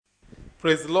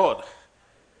Praise the Lord.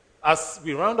 As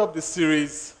we round up this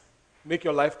series, Make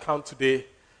Your Life Count today,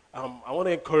 I want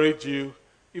to encourage you,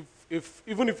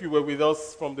 even if you were with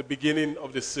us from the beginning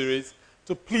of the series,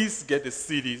 to please get the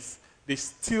CDs. They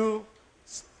still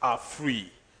are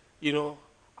free. You know,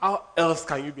 how else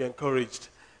can you be encouraged?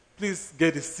 Please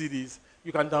get the CDs.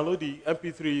 You can download the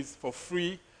MP3s for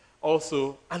free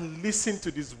also and listen to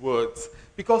these words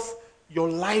because your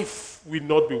life will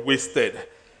not be wasted.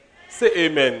 Say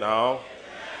amen now.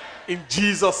 In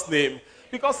Jesus' name.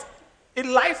 Because a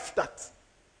life that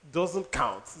doesn't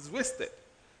count is wasted.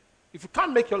 If you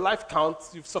can't make your life count,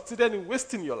 you've succeeded in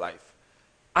wasting your life.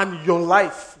 And your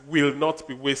life will not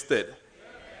be wasted.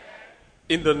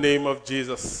 In the name of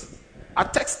Jesus. Our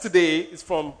text today is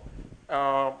from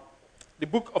the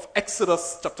book of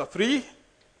Exodus chapter 3.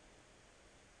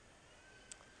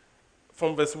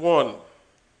 From verse 1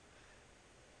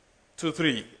 to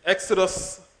 3.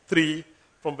 Exodus 3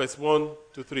 from verse 1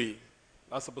 to 3.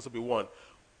 That's supposed to be 1.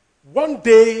 One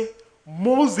day,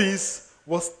 Moses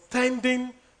was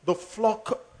tending the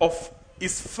flock of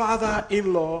his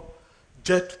father-in-law,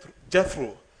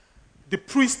 Jethro, the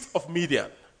priest of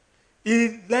Midian.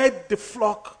 He led the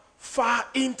flock far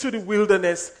into the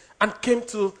wilderness and came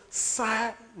to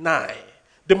Sinai,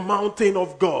 the mountain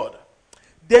of God.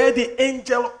 There the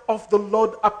angel of the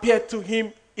Lord appeared to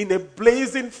him in a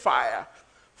blazing fire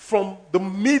from the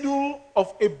middle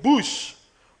of a bush.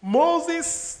 Moses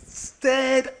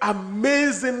stared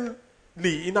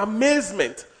in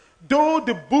amazement. Though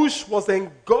the bush was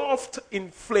engulfed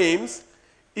in flames,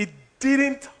 it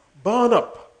didn't burn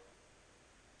up.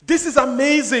 This is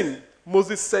amazing,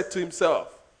 Moses said to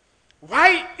himself.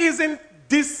 Why isn't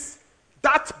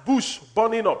that bush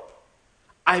burning up?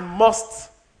 I must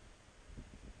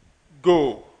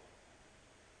go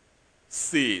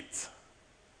see it.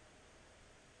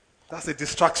 That's a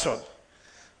distraction.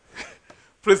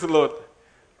 Praise the Lord.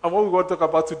 And what we want to talk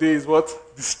about today is what?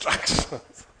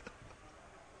 Distractions.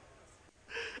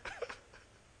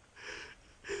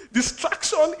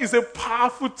 Distraction is a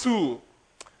powerful tool.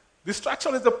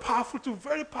 Distraction is a powerful tool,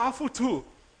 very powerful tool.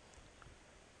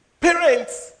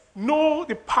 Parents know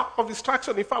the power of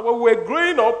distraction. In fact, when we were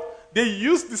growing up, they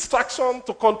used distraction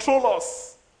to control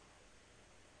us.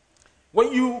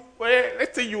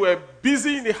 Let's say you were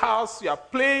busy in the house, you are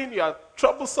playing, you are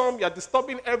troublesome, you are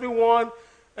disturbing everyone,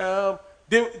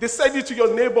 they send you to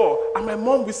your neighbor, and my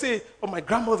mom would say, or my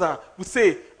grandmother would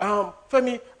say,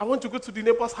 Femi, I want to go to the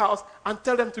neighbor's house and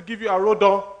tell them to give you a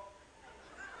rodon.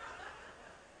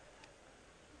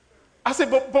 I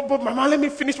said, but mama, let me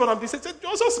finish what I'm doing. She said,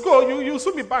 just go, you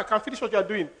soon be back and finish what you're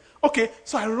doing. Okay,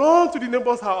 so I run to the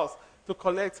neighbor's house to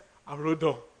collect a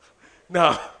rodon.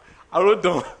 Now, a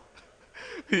rodon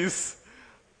is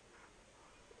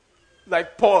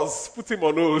like pause, put him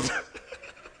on hold.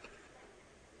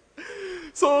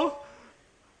 So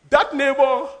that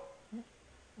neighbor,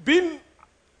 being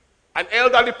an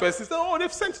elderly person, said,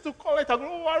 they've sent you to collect. I go,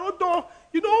 Arodon,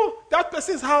 that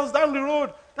person's house down the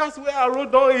road, that's where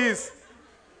Arodon is.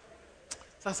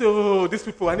 So I say, these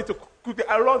people, I need to quickly,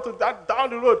 I run to that down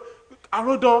the road.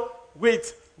 Arodon,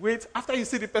 wait. After you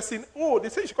see the person, they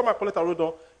say you should come and collect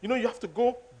Arodon. You have to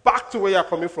go back to where you're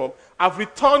coming from. I've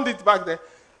returned it back there.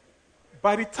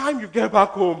 By the time you get back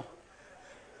home,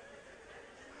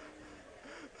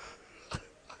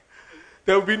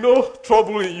 there will be no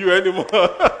trouble in you anymore.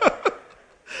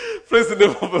 Praise the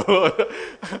name of the Lord.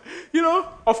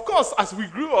 Of course, as we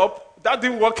grew up, that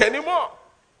didn't work anymore.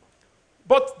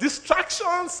 But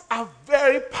distractions are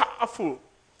very powerful.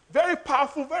 Very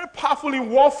powerful, very powerful in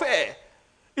warfare.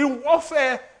 In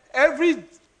warfare, every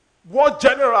war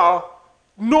general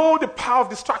know the power of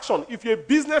distraction. If you're a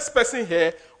business person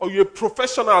here or you're a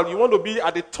professional, you want to be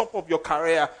at the top of your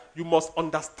career, you must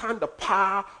understand the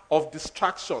power of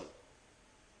distraction.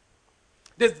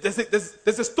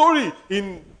 There's a story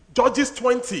in Judges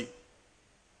 20.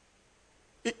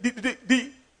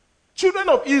 The children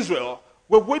of Israel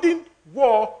were waging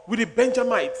war with the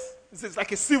Benjamites. It's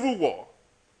like a civil war.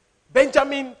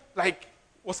 Benjamin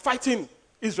was fighting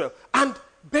Israel. And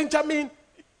Benjamin,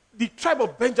 the tribe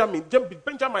of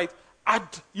Benjamite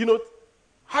had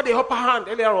a upper hand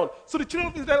earlier on. So the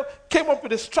children of Israel came up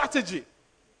with a strategy.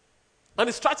 And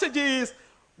the strategy is,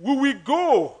 we will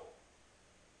go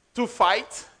to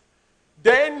fight,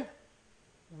 then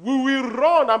we will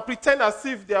run and pretend as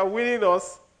if they are winning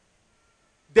us,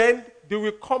 then they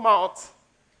will come out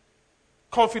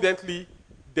confidently,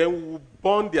 then we will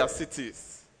burn their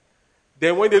cities.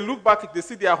 Then when they look back, if they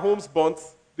see their homes burnt,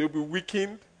 they will be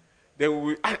weakened,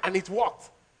 and it worked.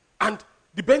 And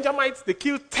the Benjamites, they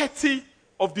killed 30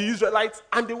 of the Israelites,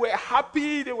 and they were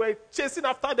happy, they were chasing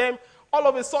after them. all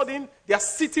of a sudden, their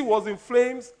city was in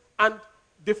flames, and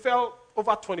they fell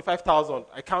over 25,000.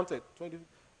 I counted.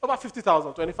 Over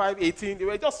 50,000, 25, 18. They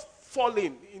were just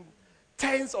falling in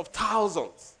tens of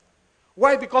thousands.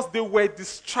 Why? Because they were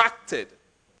distracted.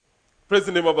 Praise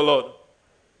the name of the Lord.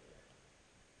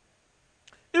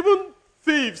 Even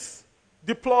thieves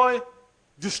deploy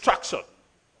distraction.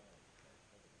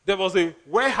 There was a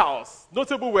warehouse,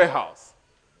 notable warehouse,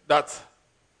 that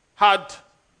had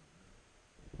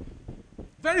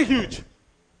very huge,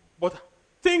 but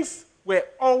things were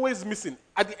always missing.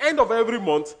 At the end of every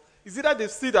month, is either they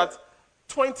see that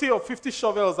 20 or 50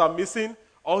 shovels are missing,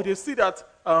 or they see that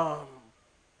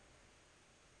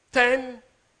 10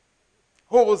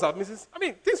 holes are missing. I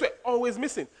mean, things were always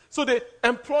missing. So they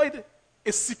employed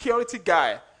a security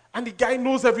guy, and the guy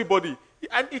knows everybody.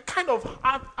 And he kind of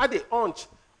had a hunch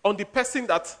on the person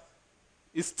that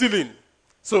is stealing.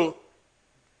 So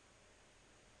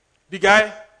the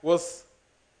guy was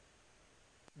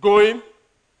going,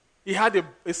 he had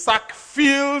a sack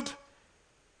filled,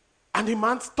 and the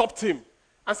man stopped him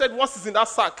and said, "What is in that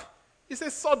sack?" He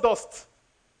says, "Sawdust."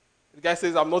 The guy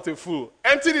says, "I'm not a fool.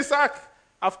 Empty the sack.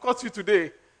 I've caught you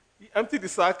today." He emptied the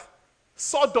sack,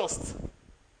 sawdust,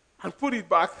 and put it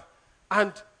back,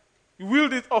 and he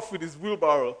wheeled it off with his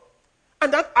wheelbarrow.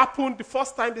 And that happened the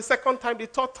first time, the second time, the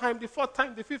third time, the fourth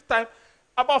time, the fifth time.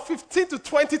 About 15 to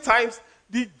 20 times,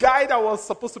 the guy that was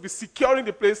supposed to be securing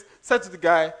the place said to the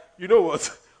guy, "You know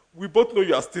what? We both know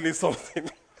you are stealing something."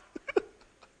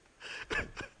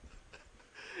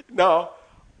 Now,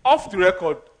 off the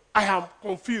record, I am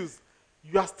confused.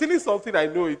 You are stealing something, I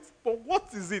know it. But what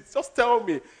is it? Just tell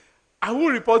me. I will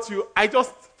report you. I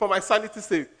just, for my sanity's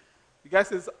sake. The guy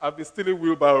says, "I've been stealing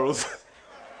wheelbarrows."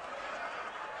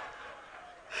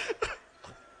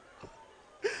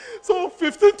 So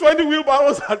 15, 20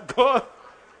 wheelbarrows had gone.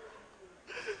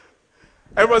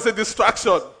 Everyone said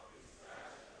distraction.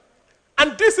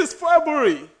 And this is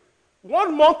February.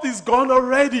 1 month is gone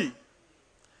already.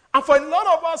 And for a lot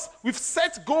of us, we've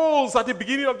set goals at the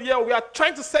beginning of the year. We are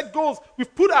trying to set goals.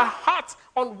 We've put our heart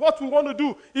on what we want to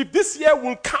do. If this year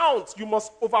will count, you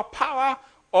must overpower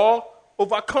or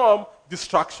overcome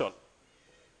distraction.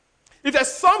 If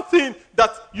there's something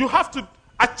that you have to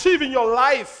achieve in your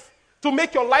life to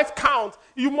make your life count,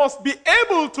 you must be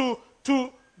able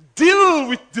to deal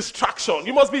with distraction.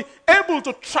 You must be able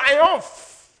to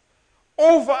triumph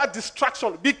over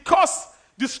distraction, because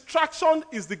distraction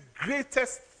is the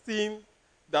greatest thing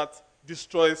that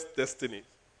destroys destiny.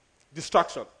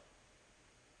 Distraction.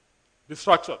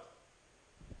 Distraction.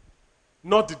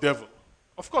 Not the devil.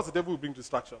 Of course, the devil will bring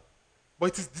distraction.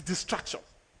 But it is the distraction.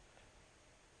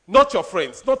 Not your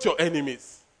friends, not your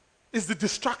enemies. It's the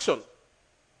distraction.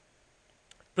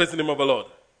 Praise the name of the Lord.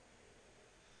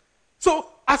 So,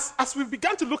 as we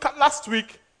began to look at last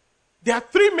week, there are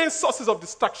 3 main sources of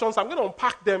distractions. I'm going to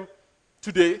unpack them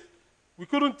today.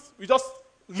 We just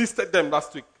listed them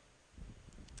last week.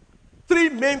 3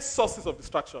 main sources of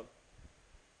distraction.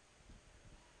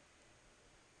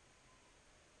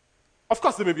 Of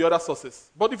course, there may be other sources.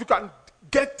 But if you can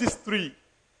get these 3,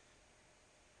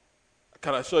 I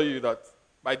can assure you that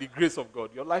by the grace of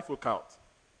God, your life will count.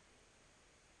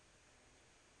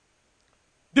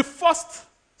 The first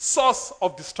source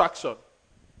of distraction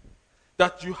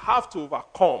that you have to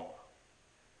overcome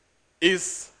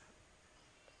is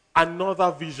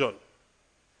another vision,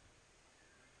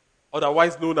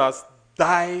 otherwise known as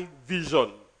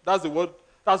division. That's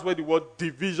where the word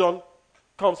division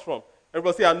comes from.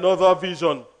 Everybody say another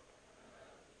vision.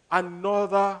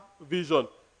 Another vision.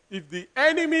 If the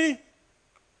enemy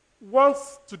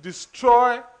wants to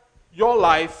destroy your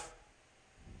life,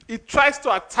 it tries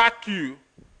to attack you,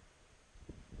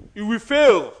 it will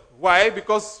fail. Why?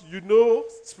 Because you know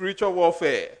spiritual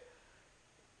warfare.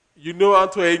 You know how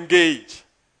to engage.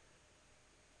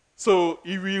 So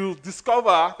he will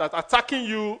discover that attacking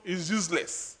you is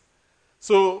useless.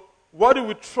 So what he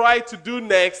will try to do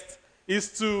next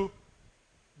is to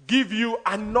give you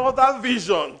another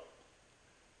vision.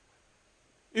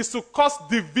 Is to cause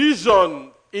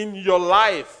division in your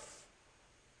life.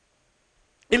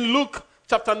 In Luke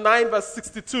chapter 9 verse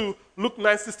 62, Luke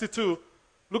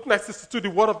 9:62, the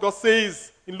word of God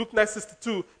says in Luke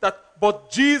 9:62 that, but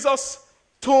Jesus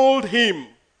told him,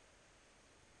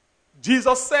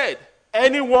 Jesus said,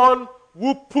 anyone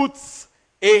who puts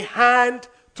a hand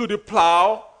to the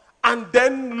plow and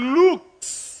then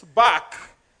looks back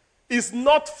is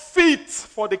not fit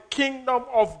for the kingdom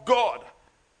of God.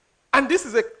 And this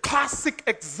is a classic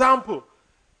example.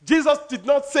 Jesus did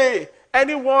not say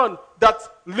anyone that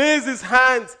lays his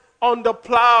hands on the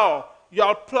plow, you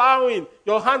are plowing,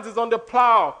 your hands is on the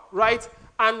plow, right?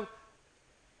 And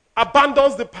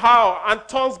abandons the plow and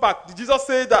turns back. Did Jesus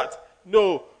say that?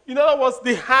 No. In other words,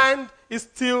 the hand is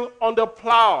still on the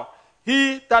plow.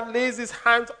 He that lays his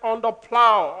hand on the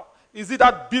plow, is it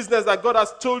that business that God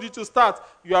has told you to start?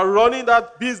 You are running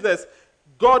that business.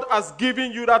 God has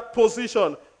given you that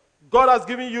position. God has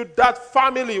given you that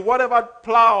family, whatever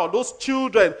plow, those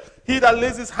children. He that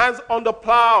lays his hands on the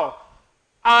plow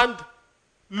and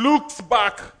looks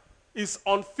back is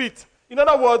unfit. In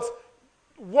other words,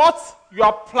 what you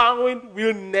are plowing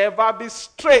will never be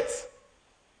straight.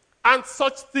 And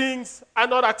such things are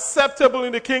not acceptable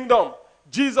in the kingdom.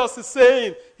 Jesus is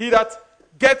saying, he that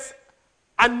gets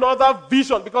another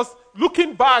vision, because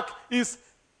looking back is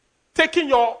taking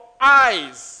your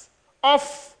eyes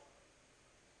off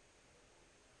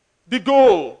the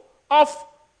goal, off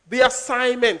the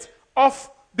assignment, off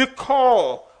the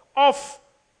call, off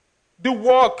the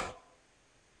work.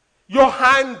 Your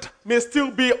hand may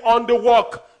still be on the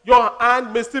work. Your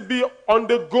hand may still be on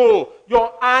the goal.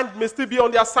 Your hand may still be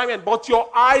on the assignment. But your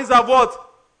eyes have what?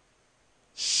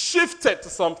 Shifted to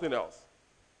something else.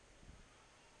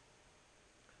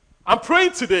 I'm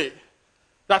praying today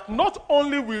that not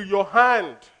only will your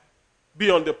hand be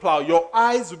on the plow, your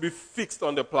eyes will be fixed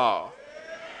on the plow.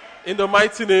 In the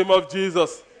mighty name of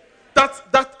Jesus.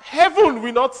 That heaven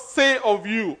will not say of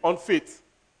you unfit.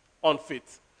 Unfit.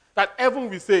 That heaven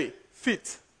will say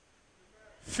fit.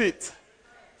 Fit.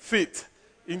 Fit.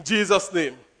 In Jesus'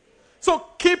 name. So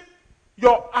keep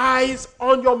your eyes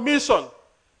on your mission.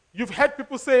 You've heard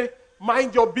people say,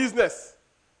 mind your business.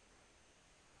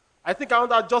 I think I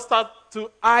want to just start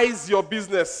to eyes your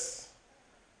business.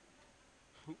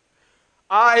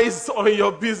 Eyes on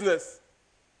your business.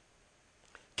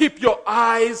 Keep your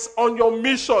eyes on your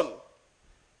mission.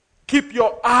 Keep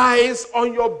your eyes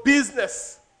on your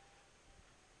business.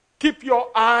 Keep your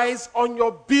eyes on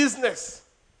your business.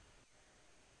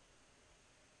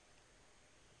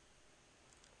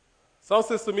 Someone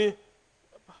says to me,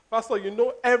 Pastor, you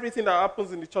know everything that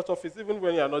happens in the church office, even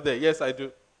when you are not there. Yes, I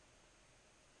do.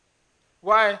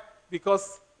 Why?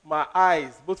 Because my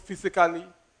eyes, both physically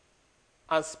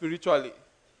and spiritually,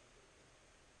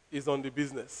 is on the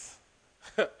business.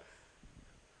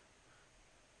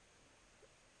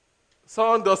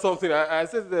 Someone does something, I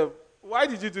said to them, why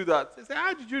did you do that? They said,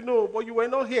 how did you know? But you were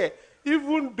not here.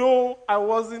 Even though I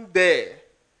wasn't there,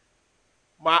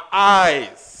 my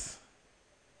eyes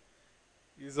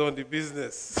is on the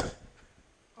business.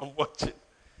 I'm watching.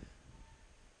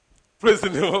 Praise the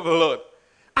name of the Lord.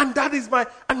 And that is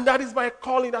my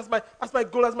calling, that's my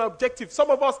goal, that's my objective. Some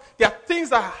of us, there are things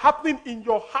that are happening in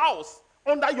your house,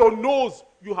 under your nose,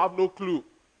 you have no clue.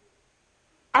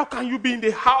 How can you be in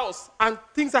the house and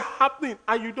things are happening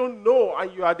and you don't know,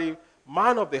 and you are the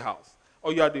man of the house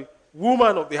or you are the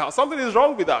woman of the house? Something is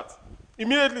wrong with that.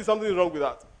 Immediately something is wrong with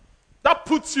that. That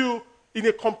puts you in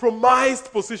a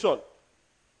compromised position.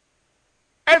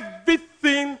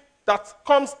 Everything that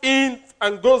comes in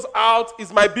and goes out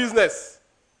is my business.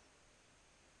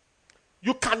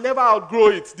 You can never outgrow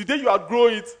it. The day you outgrow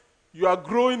it, you are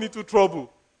growing into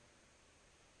trouble.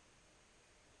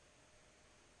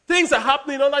 Things are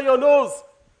happening under your nose,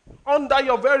 under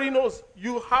your very nose.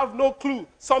 You have no clue.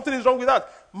 Something is wrong with that.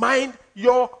 Mind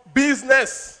your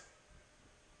business.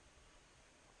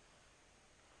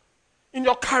 In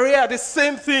your career, the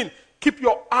same thing. Keep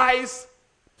your eyes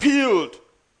peeled.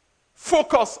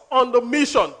 Focus on the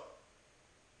mission.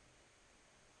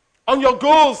 On your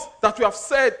goals that you have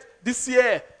set this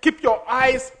year. Keep your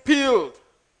eyes peeled.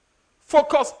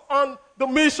 Focus on the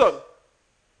mission.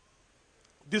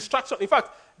 Distraction. In fact,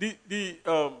 the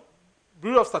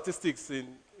Bureau of Statistics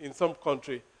in some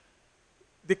country,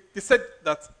 they said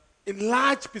that a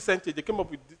large percentage, they came up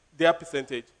with their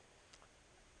percentage,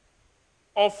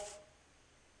 of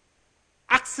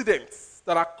accidents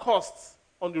that are caused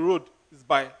on the road is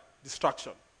by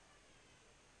distraction.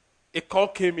 A call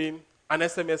came in, an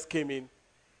SMS came in,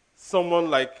 someone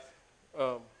like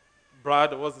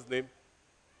Brad, what's his name,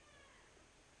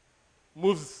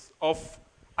 moves off.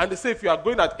 And they say if you are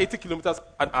going at 80 kilometers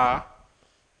an hour,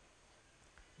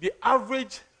 the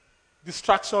average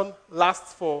distraction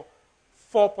lasts for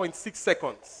 4.6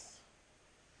 seconds.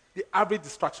 The average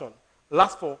distraction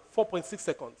lasts for 4.6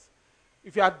 seconds.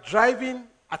 If you are driving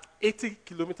at 80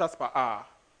 kilometers per hour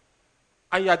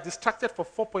and you are distracted for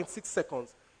 4.6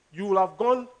 seconds, you will have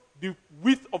gone the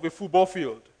width of a football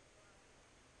field.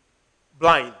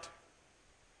 Blind.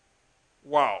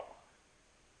 Wow.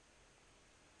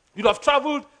 You'd have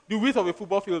traveled the width of a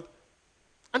football field.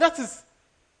 And that is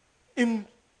in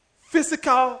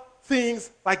physical things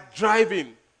like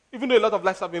driving, even though a lot of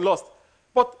lives have been lost.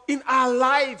 But in our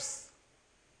lives,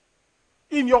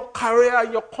 In your career,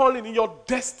 in your calling, in your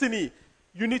destiny,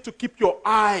 you need to keep your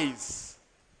eyes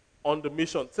on the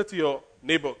mission. Say to your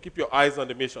neighbor, keep your eyes on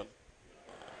the mission.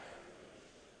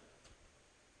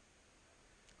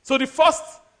 So the first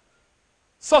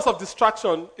source of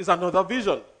distraction is another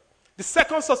vision. The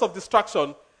second source of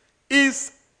distraction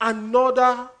is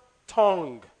another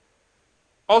tongue,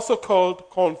 also called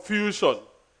confusion.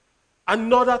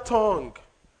 Another tongue.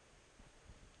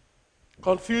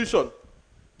 Confusion.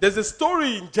 There's a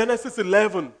story in Genesis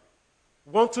 11,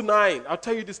 1 to 9. I'll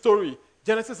tell you the story.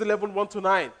 Genesis 11, 1 to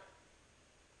 9.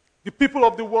 The people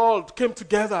of the world came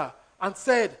together and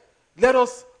said, let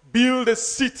us build a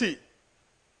city.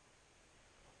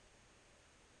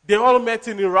 They all met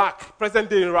in Iraq,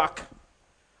 present-day Iraq,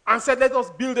 and said, let us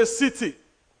build a city.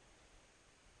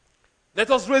 Let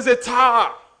us raise a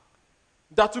tower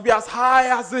that will be as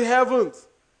high as the heavens,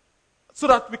 so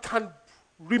that we can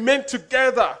remain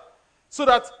together, so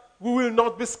that we will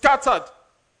not be scattered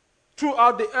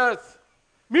throughout the earth.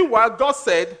 Meanwhile, God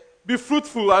said, be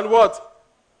fruitful and what?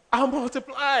 And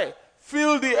multiply.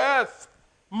 Fill the earth.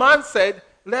 Man said,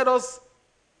 let us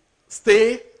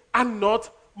stay and not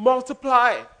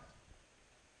multiply.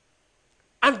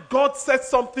 And God said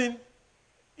something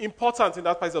important in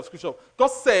that passage of scripture.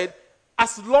 God said,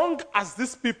 as long as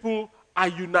these people are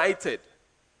united,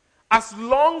 as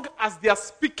long as they are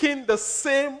speaking the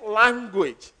same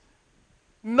language,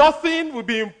 nothing will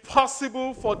be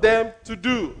impossible for them to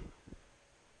do.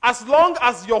 As long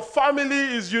as your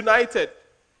family is united,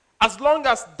 as long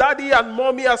as daddy and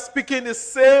mommy are speaking the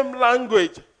same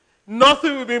language,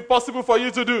 nothing will be impossible for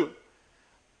you to do.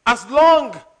 As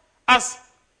long as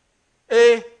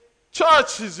a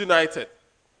church is united,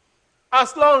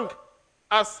 as long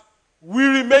as we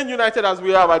remain united as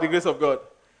we are by the grace of God,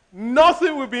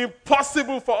 nothing will be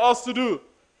impossible for us to do.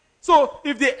 So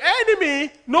if the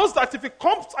enemy knows that if he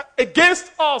comes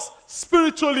against us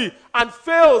spiritually and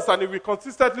fails, and if we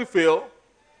consistently fail,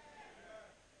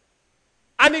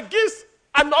 and he gives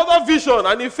another vision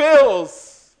and he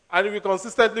fails, and if we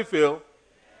consistently fail,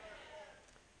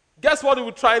 guess what he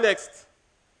will try next?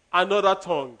 Another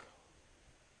tongue.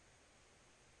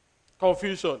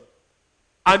 Confusion.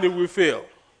 And he will fail.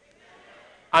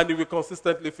 And he will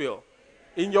consistently fail.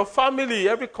 In your family,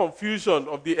 every confusion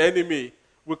of the enemy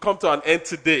will come to an end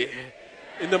today.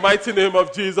 In the mighty name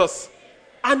of Jesus.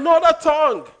 Another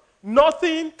tongue.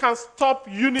 Nothing can stop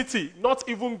unity, not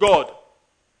even God.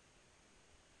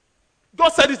 God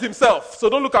said it himself, so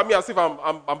don't look at me as if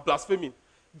I'm blaspheming.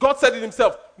 God said it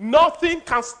himself. Nothing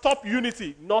can stop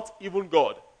unity, not even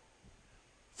God.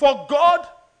 For God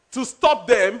to stop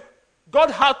them,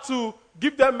 God had to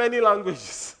give them many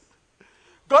languages.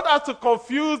 God had to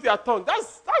confuse their tongue.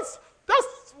 That's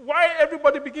why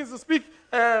everybody begins to speak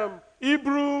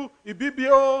Hebrew,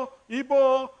 Ibibio,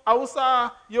 Igbo,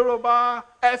 Hausa, Yoruba,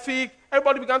 Efik.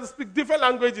 Everybody began to speak different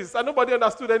languages, and nobody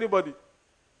understood anybody.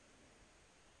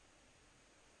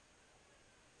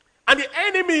 And the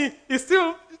enemy is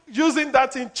still using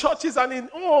that in churches and in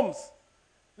homes.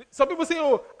 Some people say,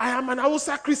 oh, I am an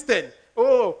Hausa Christian.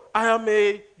 Oh, I am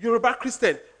a Yoruba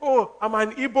Christian. Oh, I'm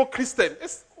an Igbo Christian.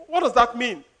 What does that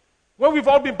mean? When we've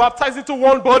all been baptized into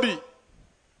one body.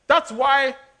 That's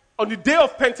why on the day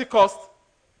of Pentecost,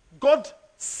 God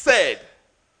said,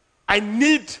 I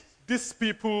need these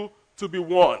people to be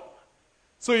one.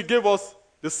 So he gave us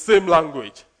the same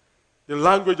language, the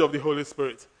language of the Holy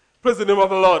Spirit. Praise the name of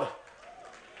the Lord.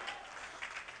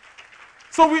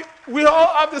 So we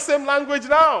all have the same language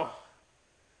now.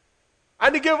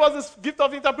 And he gave us this gift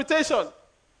of interpretation.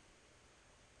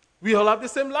 We all have the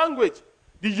same language.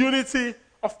 The unity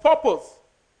of purpose.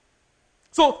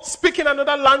 So speaking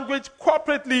another language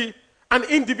corporately and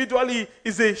individually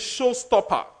is a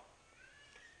showstopper.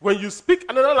 When you speak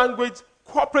another language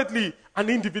corporately and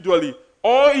individually,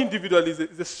 or individually is a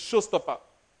showstopper.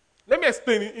 Let me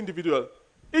explain individually.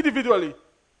 Individually,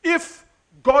 if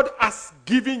God has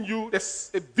given you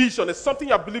a vision, it's something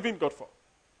you're believing God for.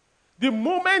 The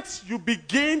moment you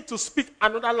begin to speak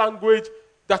another language,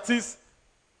 that is,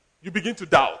 you begin to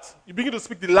doubt. You begin to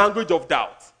speak the language of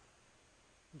doubt.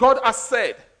 God has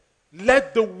said,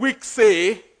 let the weak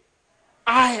say,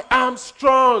 I am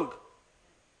strong.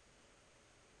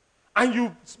 And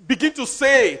you begin to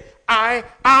say, I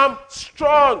am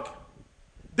strong.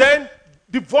 Then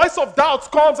the voice of doubt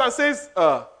comes and says,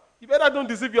 you better don't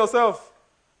deceive yourself.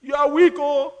 You are weak,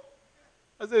 oh.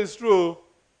 I say, it's true.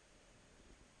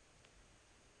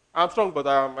 I'm strong, but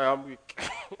I am weak.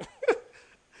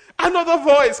 Another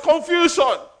voice,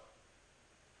 confusion.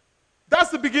 That's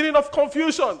the beginning of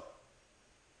confusion.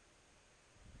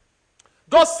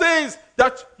 God says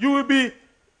that you will be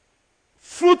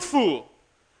fruitful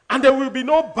And there will be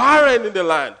no barren in the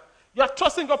land. You are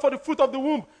trusting God for the fruit of the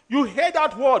womb. You hear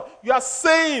that word. You are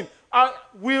saying, I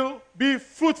will be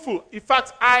fruitful. In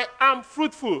fact, I am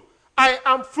fruitful. I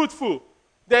am fruitful.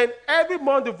 Then every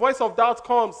month the voice of doubt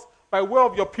comes by way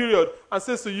of your period and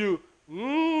says to you,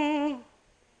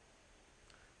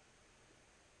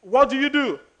 what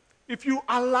do? If you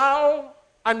allow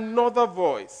another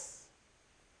voice,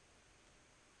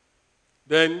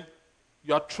 then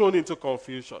you are thrown into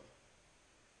confusion.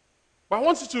 But I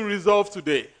want you to resolve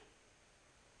today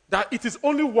that it is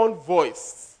only one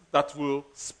voice that will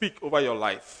speak over your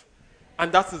life,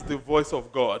 and that is the voice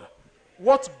of God.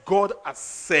 What God has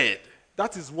said,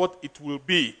 that is what it will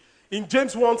be. In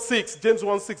James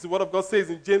 1:6, the word of God says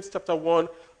in James chapter 1,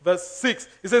 verse 6,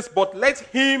 it says, but let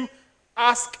him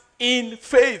ask in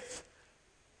faith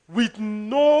with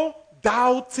no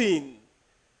doubting.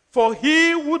 For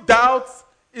he who doubts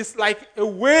is like a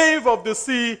wave of the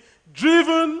sea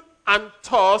driven and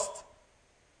tossed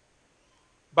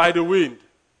by the wind.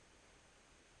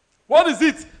 What is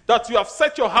it that you have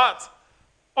set your heart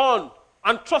on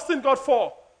and trusting God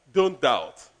for? Don't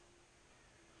doubt.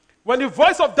 When the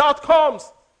voice of doubt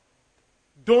comes,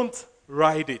 don't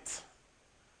ride it.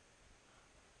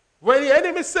 When the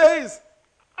enemy says,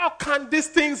 how can these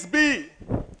things be?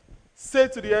 Say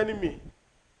to the enemy,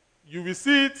 you will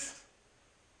see it,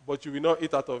 but you will not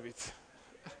eat out of it.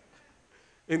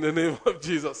 In the name of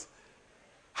Jesus.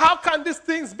 How can these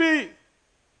things be?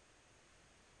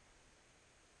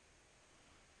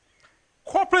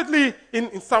 Corporately,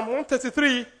 in Psalm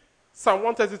 133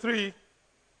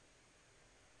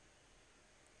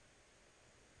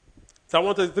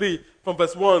 from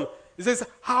verse 1, it says,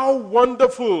 how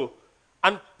wonderful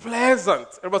and pleasant.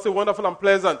 Everybody say wonderful and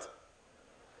pleasant.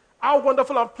 How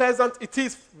wonderful and pleasant it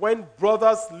is when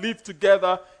brothers live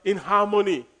together in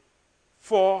harmony.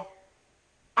 For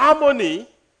harmony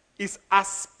is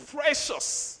as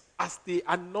precious as the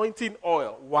anointing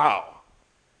oil. Wow.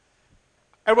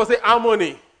 Everybody say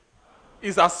harmony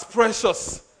is as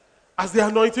precious as the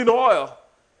anointing oil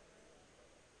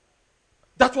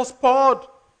that was poured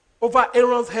over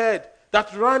Aaron's head,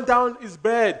 that ran down his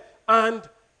beard and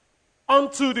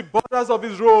onto the borders of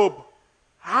his robe.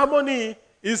 Harmony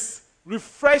is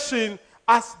refreshing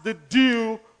as the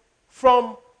dew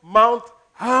from Mount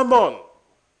Hermon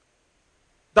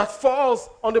that falls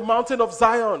on the mountain of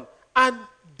Zion. And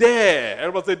there,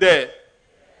 everybody say there,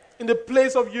 in the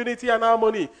place of unity and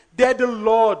harmony, there the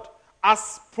Lord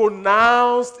has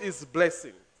pronounced his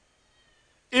blessing,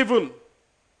 even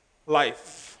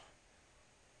life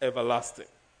everlasting.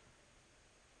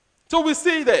 So we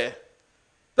see there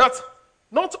that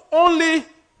not only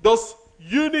does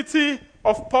unity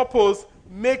of purpose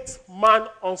make man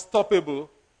unstoppable,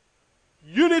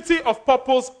 unity of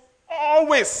purpose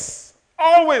always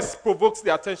provokes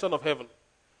the attention of heaven.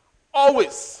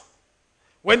 Always.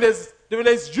 When there's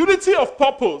unity of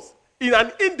purpose in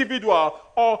an individual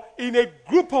or in a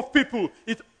group of people,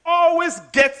 it always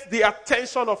gets the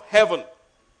attention of heaven.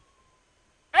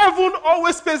 Heaven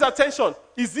always pays attention.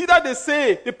 It's either they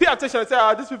pay attention and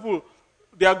say, these people,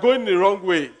 they are going the wrong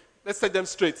way. Let's set them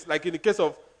straight, like in the case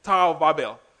of Tower of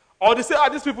Babel. Or they say,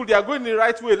 these people, they are going the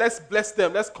right way. Let's bless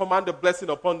them. Let's command the blessing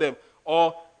upon them.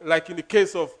 Or like in the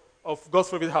case of God's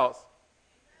favorite house.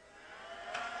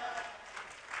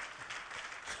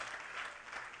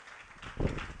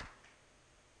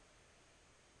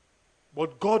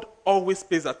 But God always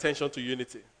pays attention to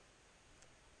unity.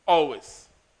 Always.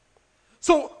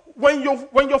 So when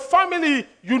your family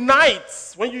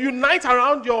unites, when you unite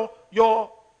around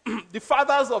the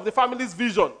fathers of the family's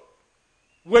vision,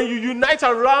 when you unite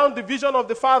around the vision of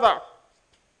the father,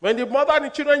 when the mother and the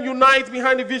children unite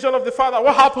behind the vision of the father,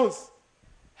 what happens?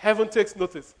 Heaven takes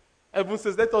notice. Heaven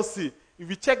says, let us see. If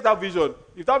we check that vision,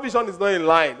 if that vision is not in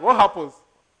line, what happens?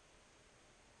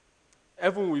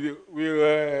 Heaven will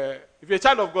if you're a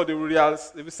child of God, they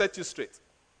will set you straight.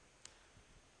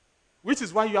 Which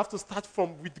is why you have to start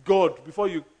with God before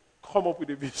you come up with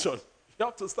a vision. You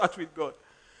have to start with God.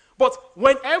 But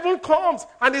when heaven comes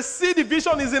and they see the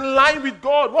vision is in line with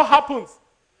God, what happens?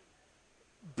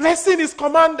 Blessing is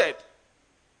commanded.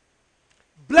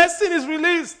 Blessing is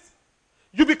released.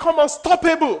 You become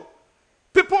unstoppable.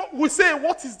 People will say,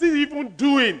 what is this even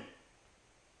doing?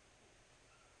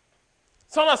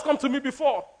 Someone has come to me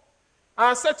before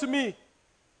and said to me,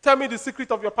 tell me the secret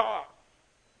of your power.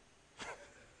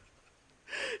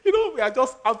 We are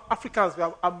just Africans. We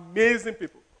are amazing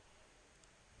people.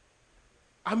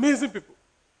 Amazing people.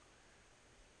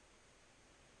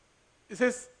 He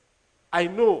says, I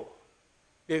know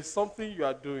there's something you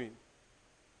are doing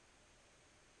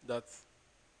that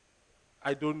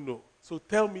I don't know. So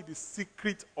tell me the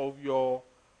secret of your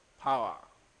power.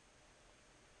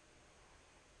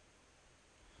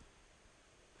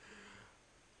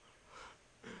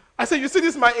 I said, you see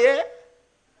this my ear?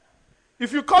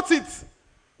 If you cut it,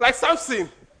 like Samson,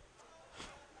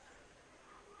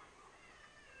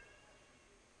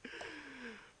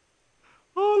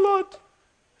 oh Lord,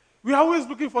 we are always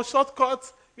looking for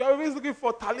shortcuts. We are always looking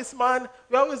for talisman.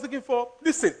 We are always looking for,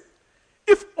 listen,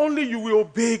 if only you will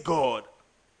obey God,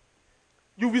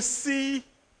 you will see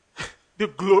the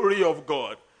glory of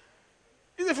God.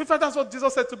 In fact, that's what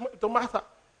Jesus said to Martha.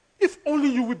 If only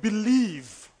you will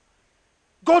believe.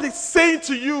 God is saying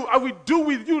to you, I will do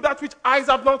with you that which eyes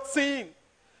have not seen,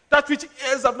 that which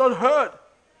ears have not heard,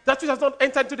 that which has not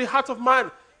entered into the heart of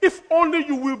man. If only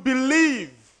you will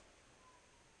believe.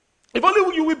 If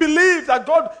only you will believe that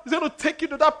God is going to take you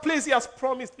to that place he has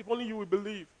promised. If only you will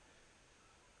believe.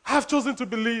 I have chosen to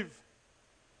believe.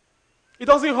 It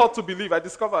doesn't hurt to believe, I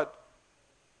discovered.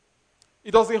 It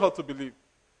doesn't hurt to believe.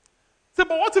 Say,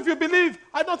 but what if you believe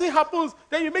and nothing happens?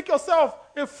 Then you make yourself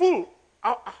a fool.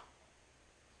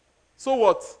 So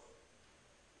what?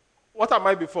 What am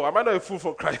I before? Am I not a fool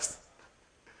for Christ?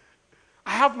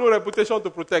 I have no reputation to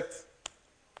protect.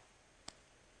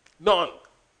 None.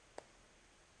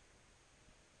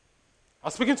 I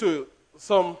was speaking to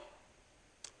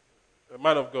a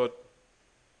man of God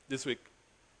this week.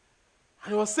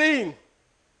 And he was saying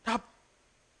that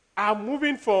I'm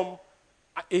moving from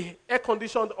a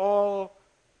air-conditioned or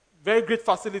very great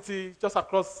facility just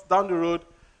across down the road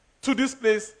to this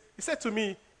place. He said to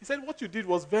me, he said, what you did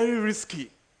was very risky. He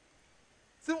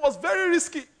said, it was very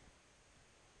risky. He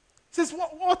says,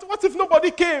 what if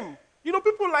nobody came? You know,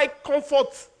 people like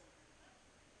comfort.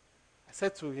 I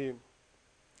said to him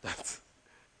that,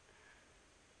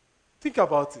 think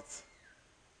about it.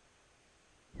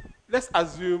 Let's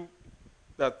assume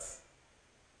that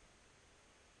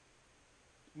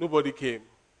nobody came.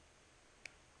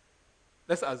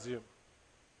 Let's assume.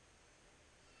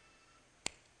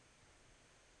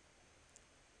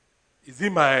 Is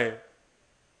it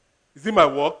my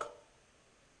work?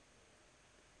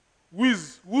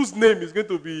 Whose name is going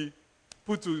to be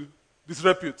put to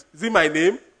disrepute? Is it my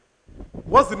name?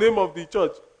 What's the name of the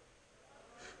church?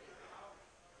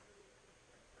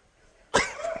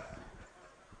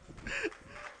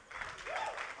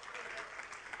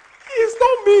 It's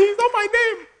not me. It's not my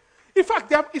name. In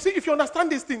fact, you see, if you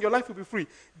understand this thing, your life will be free.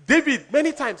 David,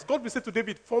 many times, God will say to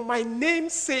David, for my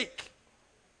name's sake,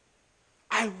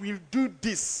 I will do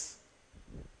this.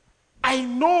 I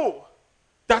know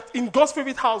that in God's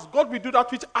favorite house, God will do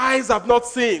that which eyes have not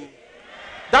seen,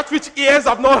 that which ears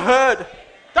have not heard,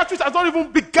 that which has not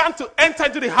even begun to enter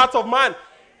into the heart of man.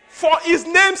 For his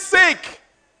name's sake.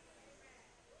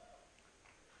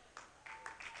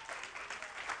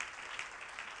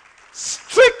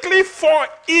 Strictly for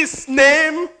his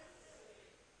name.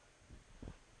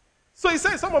 So he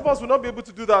said some of us will not be able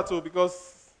to do that too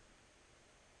because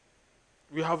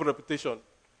we have a reputation.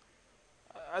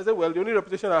 I said, well, the only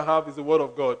reputation I have is the word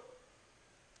of God.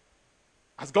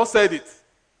 As God said it,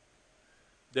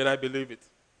 then I believe it.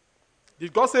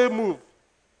 Did God say move?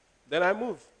 Then I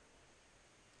move.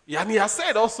 And he has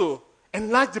said also,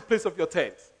 enlarge the place of your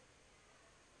tent.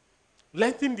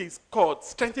 Lengthen the cord,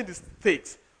 strengthen the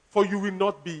stakes, for you will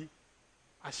not be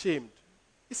ashamed.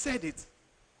 He said it.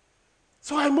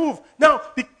 So I move. Now,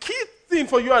 the key thing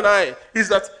for you and I is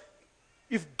that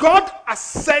if God has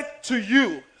said to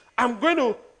you,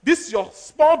 this is your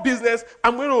small business,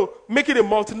 I'm going to make it a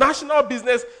multinational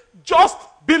business, just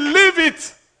believe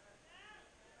it.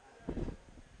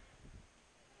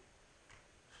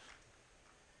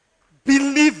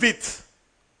 Believe it.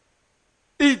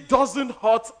 It doesn't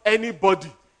hurt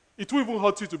anybody. It will even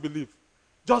hurt you to believe.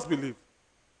 Just believe.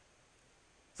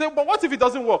 Say, but what if it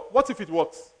doesn't work? What if it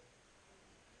works?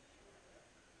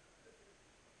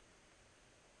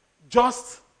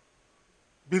 Just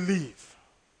believe.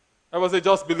 I will say,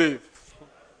 just believe.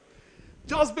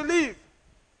 Just believe.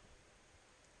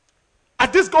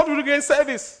 At this God will regain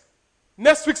service,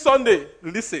 next week Sunday,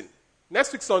 listen,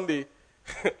 next week Sunday,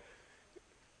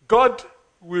 God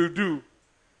will do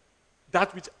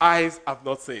that which eyes have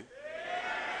not seen.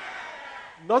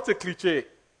 Not a cliche.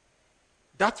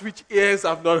 That which ears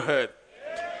have not heard.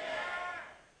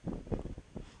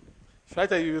 Shall I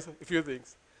tell you a few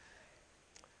things?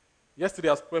 Yesterday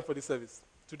I was praying for this service,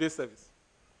 today's service.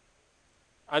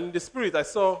 And in the spirit I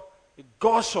saw a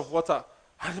gush of water.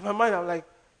 And in my mind I'm like,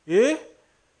 eh?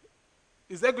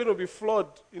 Is there going to be flood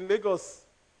in Lagos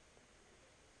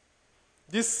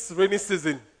this rainy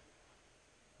season?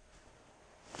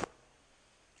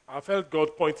 I felt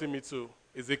God pointing me to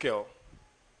Ezekiel.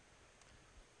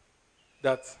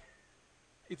 that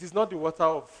it is not the water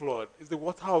of flood, it's the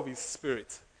water of his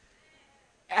spirit.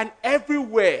 And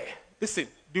everywhere, listen,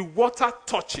 the water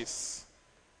touches,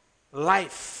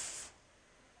 life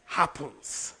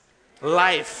happens.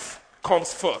 Life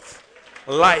comes forth.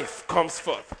 Life comes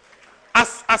forth.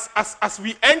 As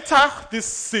we enter this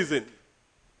season,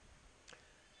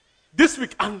 this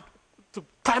week and to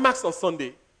climax on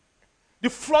Sunday, the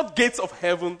floodgates of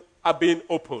heaven are being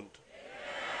opened.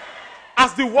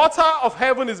 As the water of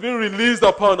heaven is being released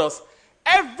upon us,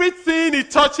 everything it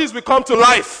touches will come to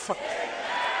life.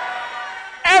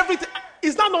 Everything.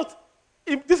 Is that not,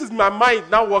 this is my mind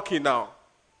now working now.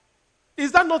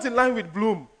 Is that not in line with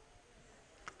Bloom?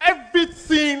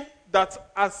 Everything that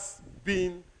has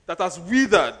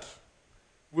withered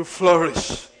will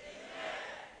flourish.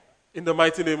 In the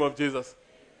mighty name of Jesus.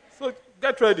 So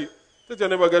get ready. Tell your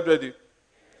neighbor, get ready.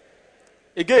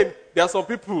 Again, there are some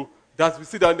people that we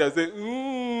sit down there and say,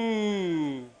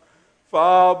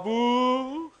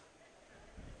 Fabu.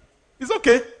 It's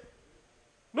okay.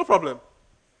 No problem.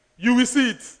 You will see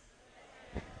it.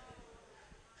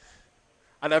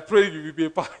 And I pray you will be a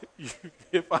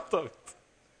part of it.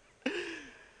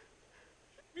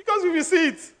 Because you will see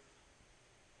it.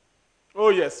 Oh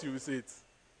yes, you will see it.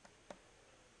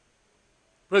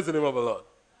 Praise the name of the Lord.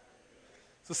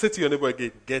 So say to your neighbor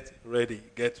again, get ready,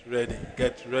 get ready,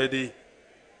 get ready.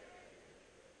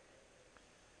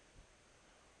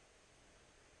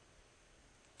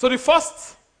 So the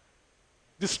first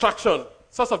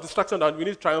source of distraction that we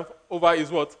need to triumph over is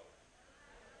what?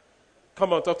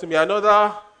 Come on, talk to me.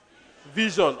 Another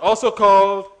vision, also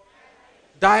called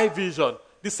diversion.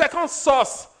 The second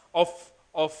source of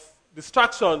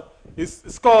distraction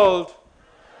is called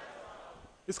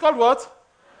what?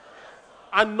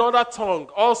 Another tongue,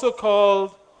 also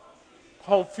called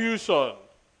confusion.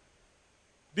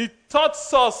 The third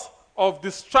source of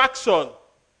distraction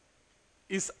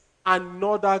is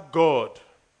another God,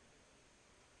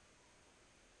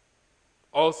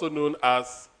 also known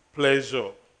as pleasure.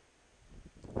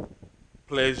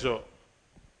 Pleasure.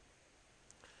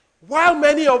 While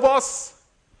many of us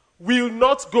will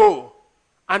not go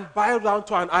and bow down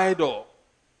to an idol,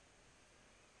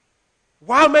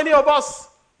 while many of us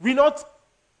will not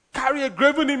carry a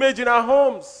graven image in our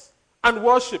homes and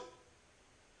worship,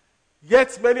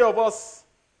 yet many of us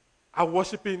are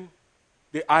worshiping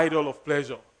the idol of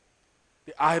pleasure,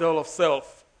 the idol of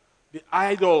self, the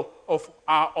idol of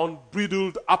our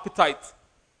unbridled appetite.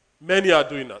 Many are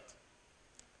doing that.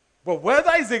 But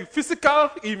whether it's a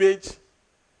physical image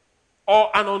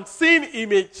or an unseen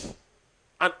image,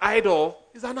 an idol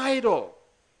is an idol.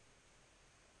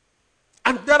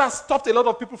 And that has stopped a lot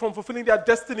of people from fulfilling their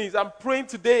destinies. I'm praying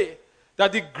today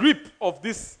that the grip of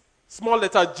this small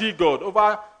letter G God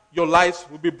over your lives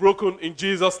will be broken in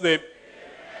Jesus' name. Amen.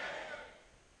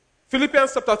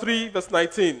 Philippians chapter 3, verse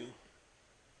 19.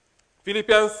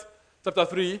 Philippians chapter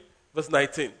 3, verse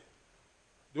 19.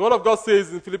 The word of God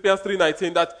says in Philippians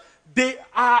 3:19 that they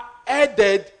are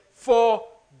headed for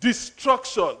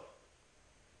destruction.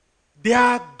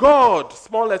 Their God,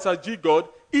 small letter G God,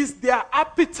 is their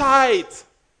appetite.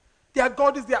 Their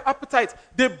God is their appetite.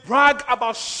 They brag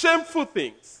about shameful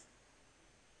things.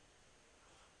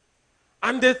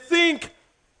 And they think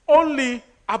only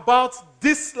about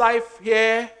this life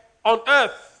here on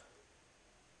earth.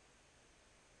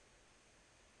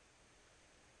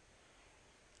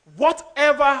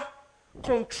 Whatever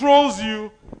controls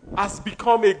you has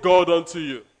become a God unto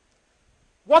you.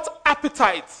 What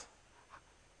appetite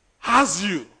has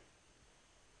you?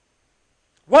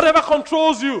 Whatever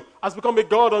controls you has become a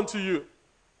God unto you.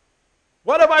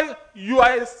 Whatever you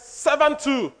are a servant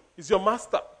to is your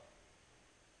master.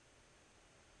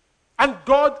 And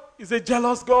God is a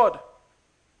jealous God.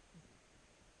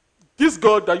 This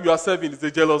God that you are serving is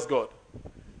a jealous God.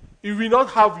 He will not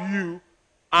have you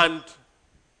and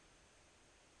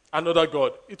another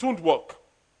God. It won't work.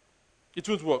 It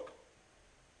won't work.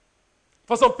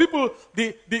 For some people,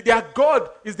 their God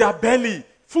is their belly,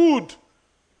 food.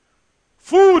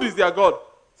 Food is their God.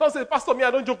 Some say, Pastor, me,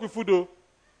 I don't joke with food, though.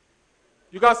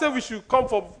 You can say we should come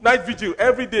for night vigil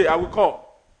every day. I will come.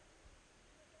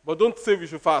 But don't say we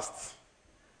should fast.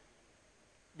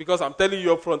 Because I'm telling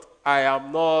you up front, I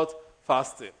am not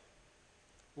fasting.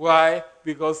 Why?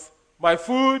 Because my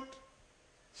food,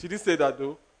 she didn't say that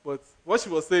though, but what she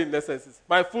was saying in essence is,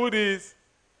 my food is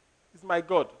my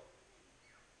God.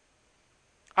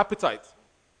 Appetite.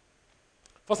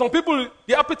 For some people,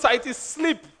 the appetite is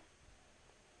sleep.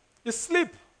 It's sleep.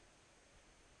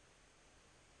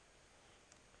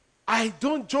 I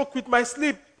don't joke with my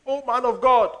sleep, oh man of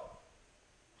God.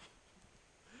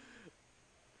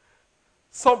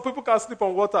 Some people can sleep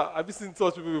on water. Have you seen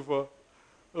such people before?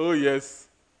 Oh, yes.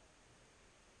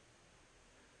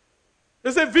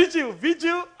 They say, vigil.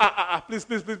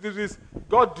 Please.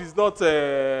 God is not,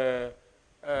 how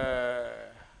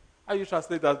you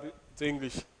translate that to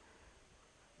English?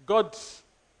 God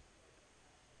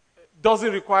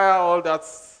doesn't require all that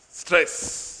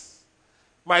stress.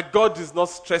 My God is not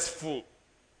stressful.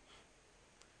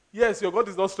 Yes, your God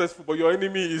is not stressful, but your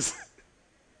enemy is.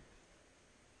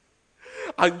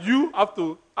 And you have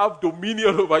to have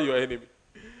dominion over your enemy.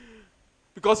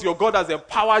 Because your God has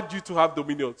empowered you to have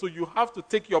dominion. So you have to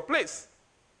take your place.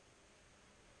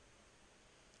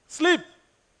 Sleep.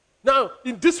 Now,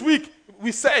 in this week,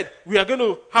 we said we are going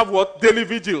to have what? Daily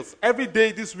vigils. Every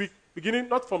day this week, beginning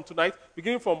not from tonight,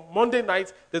 beginning from Monday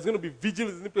night, there's going to be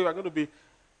vigils. We are going to be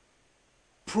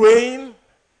praying.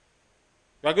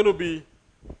 We are going to be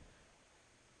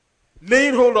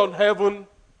laying hold on heaven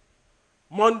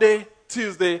Monday,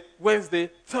 Tuesday, Wednesday,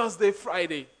 Thursday,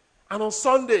 Friday. And on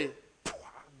Sunday,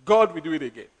 God will do it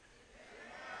again.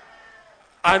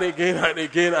 And again, and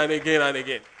again, and again, and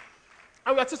again.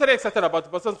 And we are totally excited about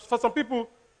it. But for some people,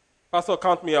 Pastor,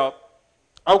 count me out.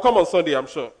 I'll come on Sunday, I'm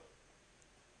sure,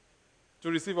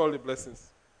 to receive all the blessings.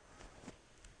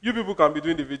 You people can be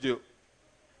doing the vigil.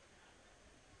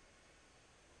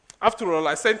 After all,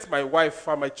 I sent my wife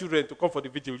and my children to come for the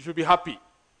vigil. You should be happy.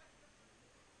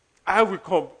 I will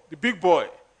come. The big boy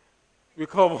will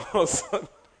come on Sunday.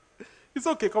 It's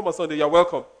okay, come on Sunday. You're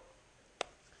welcome.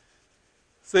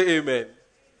 Say amen.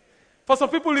 For some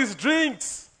people, it's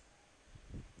drinks.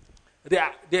 They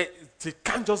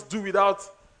can't just do without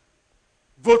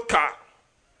vodka.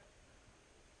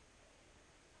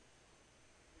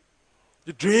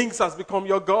 The drinks has become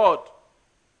your God.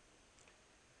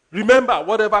 Remember,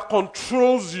 whatever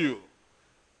controls you.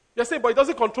 You're saying, but it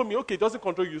doesn't control me. Okay, it doesn't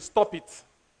control you. Stop it.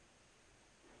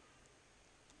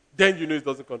 Then you know it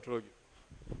doesn't control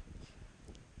you.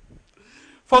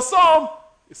 For some,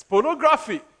 it's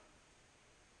pornography.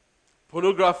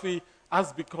 Pornography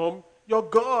has become your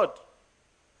God.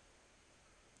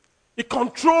 It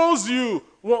controls you.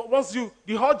 Once the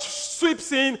urge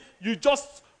sweeps in, you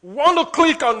just want to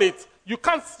click on it. You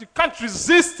can't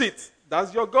resist it.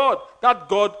 That's your God. That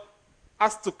God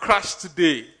has to crash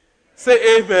today.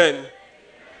 Say amen.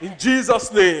 In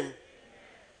Jesus' name.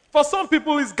 For some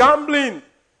people, it's gambling.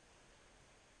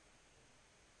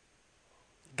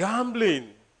 Gambling.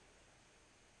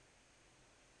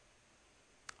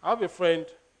 I have a friend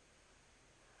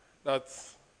that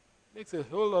makes a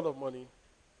whole lot of money.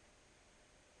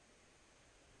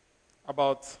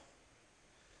 About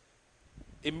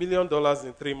 $1 million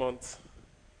in 3 months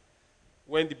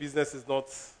when the business is not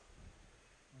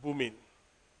booming.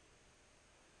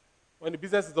 When the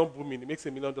business is not booming, he makes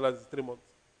 $1 million in 3 months.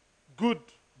 Good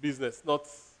business, not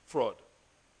fraud.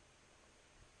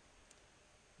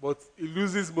 But he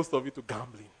loses most of it to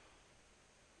gambling.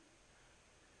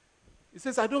 He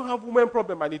says, I don't have woman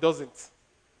problem, and he doesn't.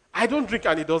 I don't drink,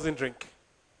 and he doesn't drink.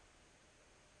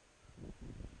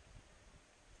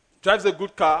 Drives a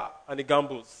good car, and he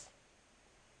gambles.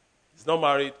 He's not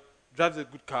married, drives a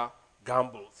good car,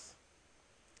 gambles.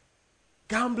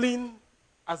 Gambling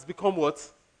has become what?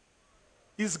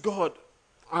 Is God.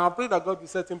 And I pray that God will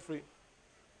set him free.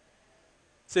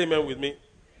 Say amen with me. Amen.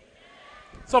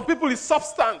 Some people is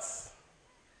substance.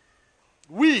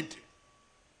 Weed.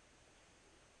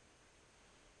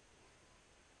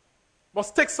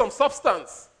 Must take some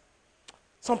substance.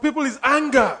 Some people is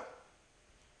anger.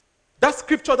 That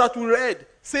scripture that we read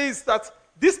says that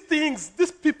these things,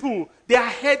 these people, they are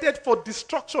headed for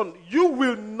destruction. You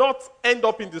will not end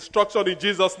up in destruction in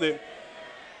Jesus' name.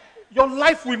 Your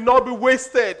life will not be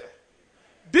wasted.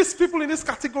 These people in this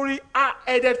category are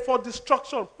headed for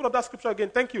destruction. Put up that scripture again.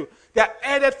 Thank you. They are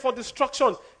headed for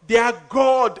destruction. Their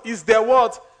God is their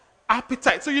what?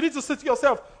 Appetite. So you need to say to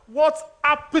yourself, what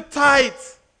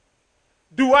appetite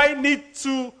do I need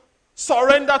to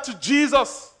surrender to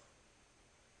Jesus?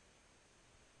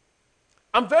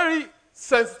 I'm very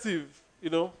sensitive,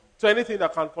 to anything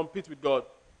that can compete with God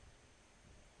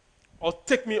or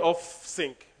take me off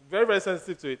sync. Very, very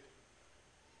sensitive to it.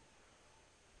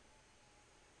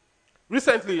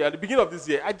 Recently, at the beginning of this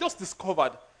year, I just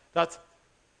discovered that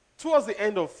towards the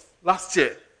end of last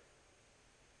year,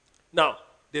 now,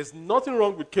 there's nothing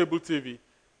wrong with cable TV.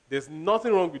 There's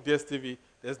nothing wrong with DSTV.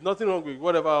 There's nothing wrong with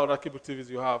whatever other cable TVs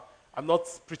you have. I'm not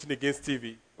preaching against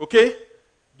TV. Okay?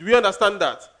 Do we understand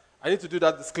that? I need to do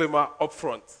that disclaimer up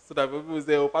front so that people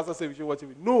say, oh, Pastor said we should watch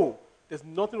TV. No, there's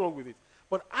nothing wrong with it.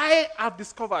 But I have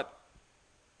discovered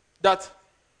that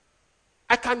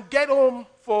I can get home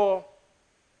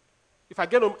if I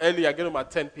get home early, I get home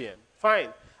at 10 p.m. Fine.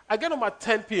 I get home at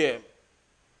 10 p.m.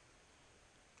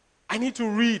 I need to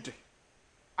read.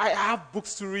 I have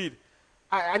books to read.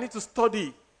 I need to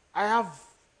study. I have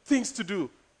things to do.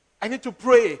 I need to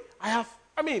pray. But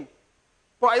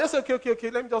I just say, okay,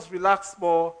 let me just relax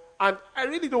more. And I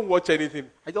really don't watch anything.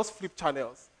 I just flip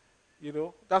channels.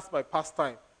 That's my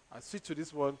pastime. I switch to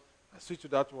this one. I switch to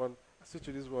that one. I switch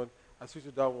to this one. I switch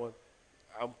to that one.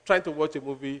 I'm trying to watch a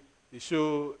movie. They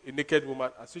show a naked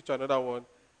woman. I switch to another one.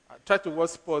 I try to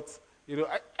watch sports.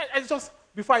 I just,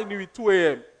 before I knew it, 2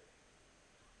 a.m.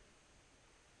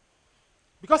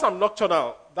 Because I'm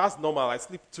nocturnal, that's normal. I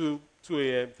sleep 2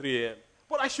 a.m., 3 a.m.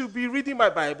 But I should be reading my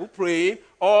Bible, praying,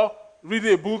 or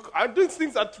reading a book. I'm doing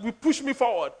things that will push me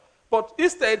forward. But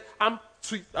instead, I'm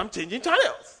changing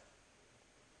channels.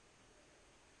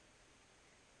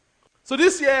 So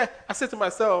this year, I said to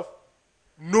myself,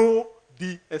 no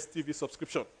DSTV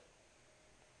subscription.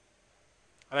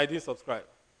 And I didn't subscribe.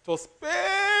 It was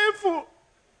painful.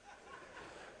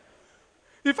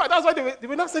 In fact, that's why they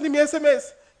were not sending me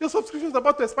SMS. Your subscription is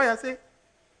about to expire. I say,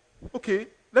 okay,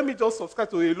 let me just subscribe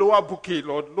to a lower bouquet,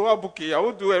 Lord. Lower bouquet. I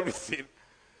will do everything.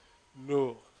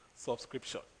 No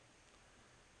subscription.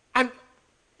 And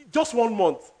just 1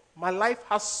 month, my life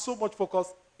has so much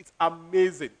focus. It's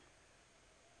amazing.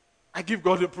 I give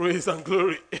God the praise and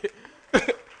glory.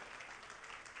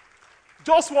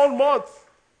 Just 1 month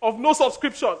of no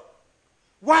subscription.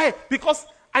 Why? Because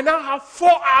I now have 4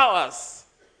 hours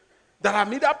that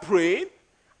I'm either praying,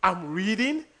 I'm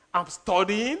reading, I'm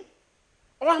studying,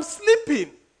 or I'm sleeping.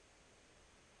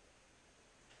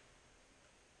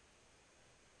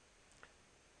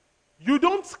 You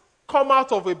don't come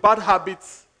out of a bad habit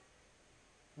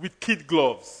with kid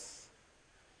gloves.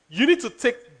 You need to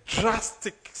take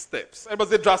drastic steps.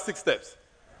 Everybody say drastic steps.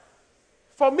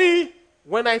 For me,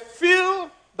 when I feel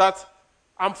that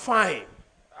I'm fine,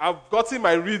 I've gotten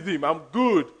my rhythm, I'm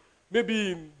good,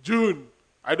 maybe in June,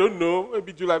 I don't know,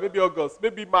 maybe July, maybe August,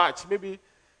 maybe March, maybe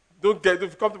don't if you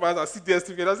come to my house and see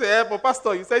DSTV and I say, but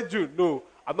Pastor, you said June. No,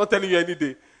 I'm not telling you any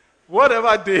day.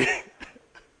 Whatever day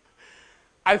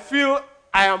I feel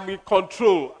I am in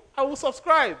control, I will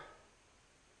subscribe.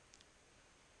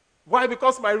 Why?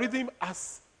 Because my rhythm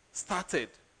has started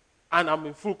and I'm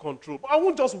in full control. But I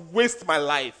won't just waste my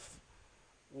life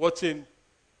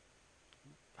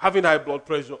having high blood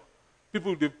pressure.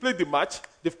 People, they've played the match,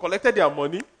 they've collected their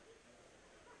money.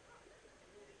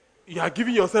 You are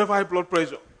giving yourself high blood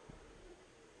pressure.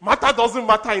 Matter doesn't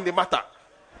matter in the matter.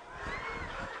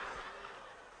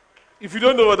 If you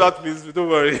don't know what that means, don't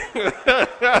worry.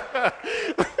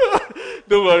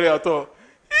 Don't worry at all.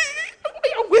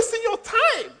 You're wasting your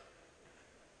time.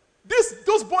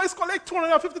 Those boys collect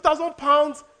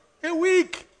 £250,000 a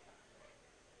week.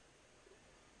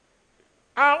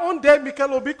 Our own dad,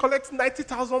 Michael Obi, collects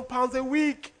 £90,000 a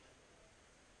week.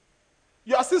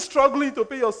 You are still struggling to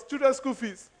pay your children's school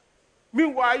fees.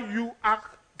 Meanwhile, you are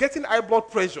getting high blood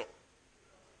pressure.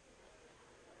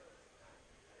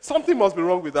 Something must be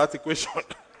wrong with that equation.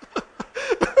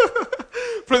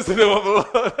 Praise the name of the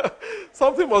Lord.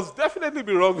 Something must definitely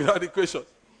be wrong with that equation.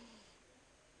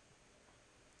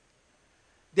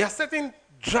 There are certain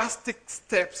drastic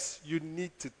steps you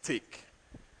need to take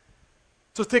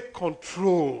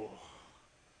control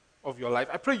of your life.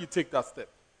 I pray you take that step.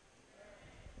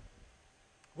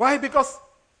 Why? Because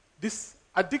these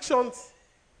addictions,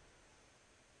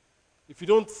 if you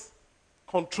don't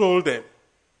control them,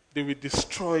 they will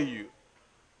destroy you.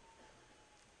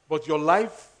 But your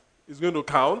life is going to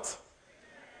count,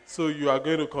 so you are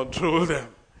going to control them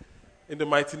in the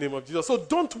mighty name of Jesus. So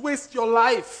don't waste your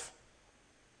life.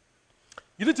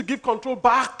 You need to give control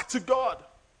back to God.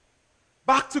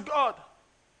 Back to God.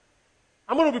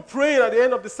 I'm going to be praying at the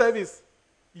end of the service.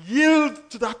 Yield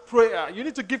to that prayer. You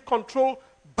need to give control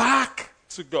back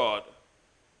to God.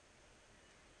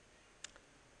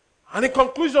 And in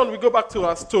conclusion, we go back to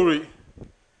our story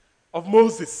of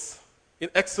Moses in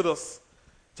Exodus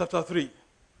chapter 3.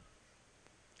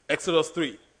 Exodus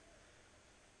 3.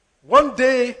 One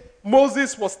day,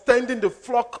 Moses was tending the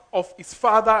flock of his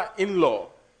father-in-law,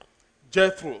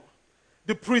 Jethro,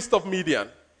 the priest of Midian.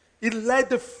 He led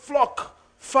the flock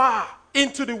far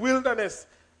into the wilderness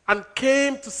and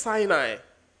came to Sinai,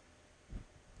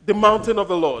 the mountain of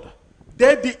the Lord.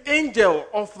 There the angel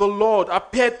of the Lord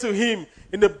appeared to him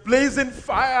in a blazing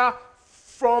fire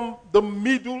from the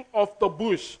middle of the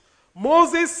bush.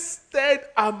 Moses stared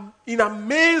in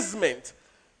amazement.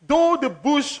 Though the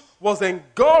bush was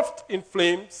engulfed in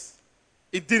flames,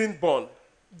 it didn't burn.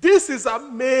 This is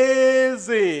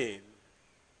amazing.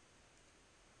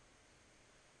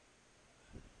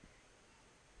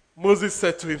 Moses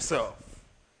said to himself,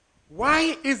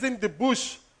 why isn't the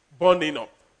bush burning up?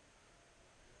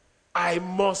 I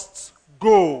must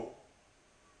go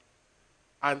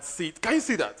and see it. Can you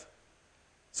see that?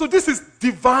 So this is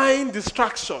divine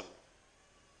distraction.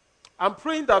 I'm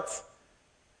praying that,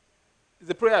 it's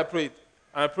a prayer I prayed.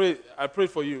 I pray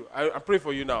for you. I pray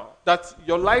for you now. That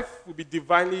your life will be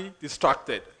divinely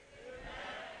distracted.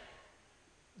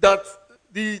 That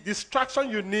the distraction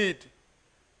you need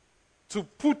to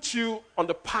put you on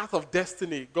the path of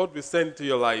destiny, God will send to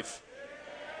your life.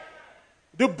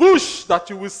 The bush that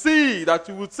you will see, that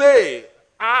you would say,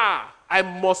 I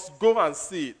must go and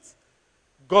see it,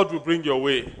 God will bring your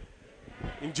way.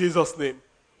 In Jesus' name.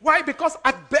 Why? Because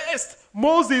at best,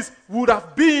 Moses would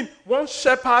have been one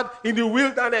shepherd in the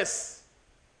wilderness.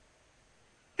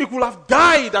 He could have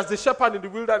died as a shepherd in the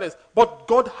wilderness, but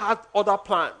God had other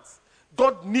plans.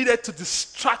 God needed to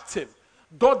distract him.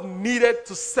 God needed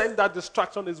to send that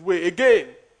distraction his way again.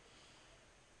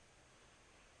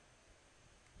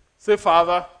 Say,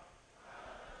 Father,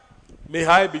 may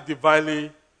I be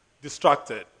divinely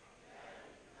distracted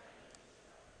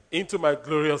into my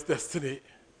glorious destiny.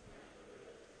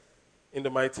 In the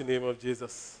mighty name of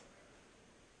Jesus.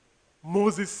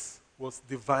 Moses was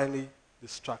divinely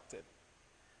distracted.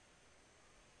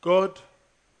 God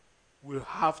will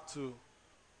have to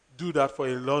do that for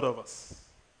a lot of us.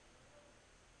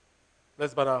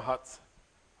 Let's bow our hearts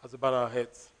as we bow our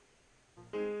heads.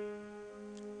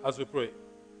 As we pray.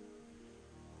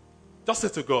 Just say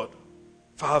to God,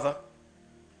 Father,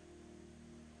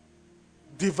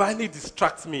 divinely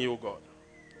distract me, O God.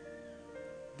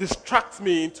 Distract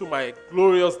me into my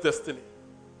glorious destiny.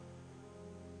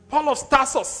 Paul of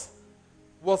Tarsus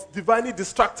was divinely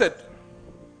distracted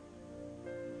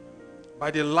by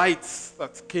the lights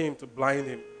that came to blind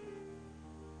him.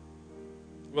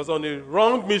 He was on a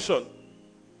wrong mission.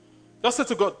 Just say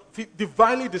to God,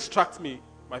 divinely distract me,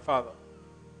 my Father.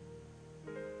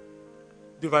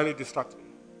 Divinely distract me.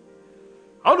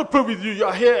 I want to pray with you. You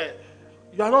are here.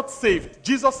 You are not saved.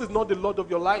 Jesus is not the Lord of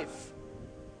your life.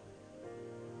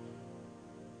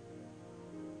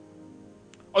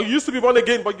 Or you used to be born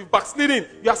again, but you've backslidden.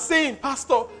 You are saying,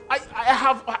 Pastor,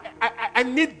 I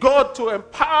need God to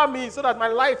empower me so that my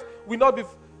life will not be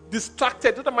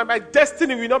distracted, so that my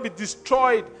destiny will not be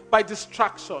destroyed by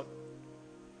distraction.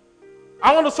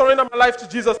 I want to surrender my life to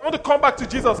Jesus. I want to come back to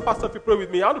Jesus. Pastor, if you pray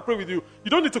with me, I want to pray with you. You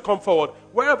don't need to come forward.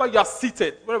 Wherever you are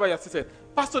seated,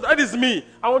 Pastor, that is me.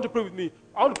 I want to pray with me.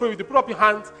 I want to pray with you. Put up your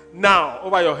hands now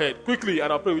over your head. Quickly,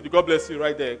 and I'll pray with you. God bless you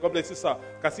right there. God bless you, sir. Can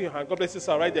I see your hand? God bless you,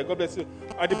 sir, right there. God bless you.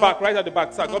 At the back, right at the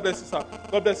back, sir. God bless you, sir.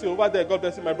 God bless you over there. God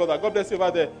bless you, my brother. God bless you over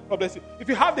there. God bless you. If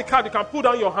you have the card, you can put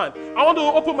down your hand. I want to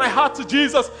open my heart to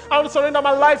Jesus. I want to surrender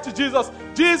my life to Jesus.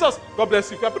 Jesus, God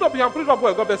bless you. If you put up your hand, put it up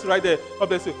well. God bless you right there. God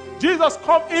bless you. Jesus,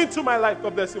 come into my life.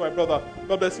 God bless you, my brother.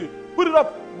 God bless you. Put it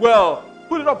up well.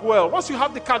 Put it up well. Once you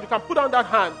have the card, you can put down that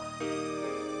hand.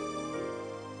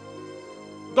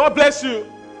 God bless you.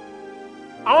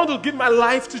 I want to give my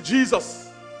life to Jesus.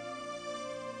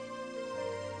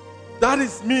 That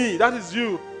is me. That is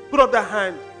you. Put up that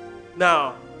hand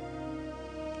now.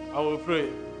 I will pray.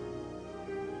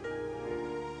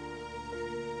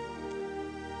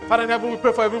 Father in heaven, we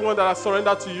pray for everyone that has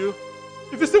surrendered to you.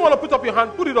 If you still want to put up your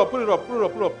hand, put it up, put it up, put it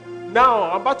up, put it up. Now,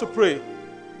 I'm about to pray.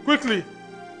 Quickly.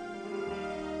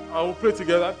 I will pray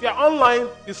together. If you're online,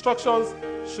 instructions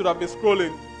should have been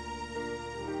scrolling.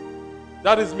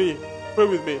 That is me. Pray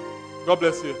with me. God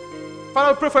bless you.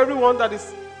 Father, I pray for everyone that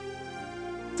is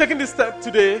taking this step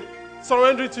today,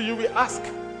 surrendering to you. We ask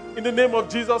in the name of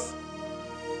Jesus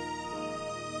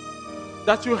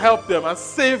that you help them and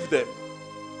save them.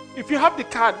 If you have the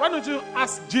card, why don't you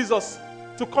ask Jesus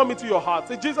to come into your heart?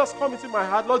 Say, Jesus, come into my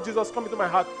heart. Lord Jesus, come into my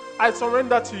heart. I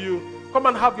surrender to you. Come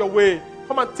and have your way.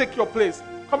 Come and take your place.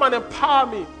 Come and empower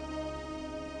me.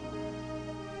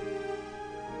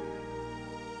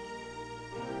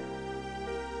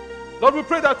 Lord, we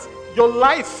pray that your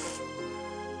life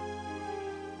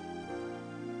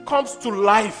comes to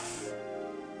life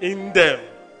in them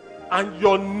and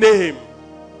your name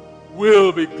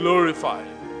will be glorified.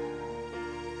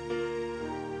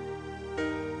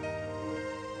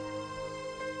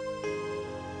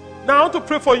 Now I want to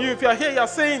pray for you. If you are here, you are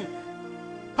saying,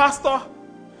 Pastor,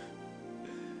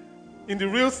 in the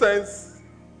real sense,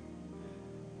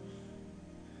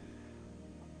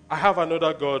 I have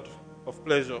another God of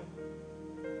pleasure.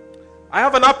 I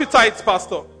have an appetite,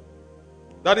 Pastor,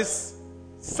 that is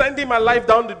sending my life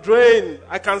down the drain.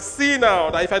 I can see now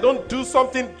that if I don't do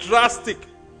something drastic,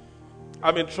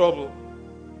 I'm in trouble.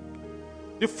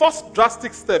 The first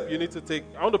drastic step you need to take,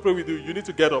 I want to pray with you. You need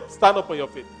to get up. Stand up on your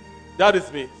feet. That is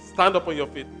me. Stand up on your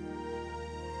feet.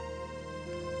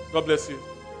 God bless you.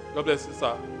 God bless you,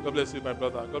 sir. God bless you, my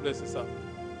brother. God bless you, sir.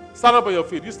 Stand up on your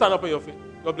feet. You stand up on your feet.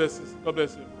 God bless you. God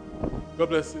bless you. God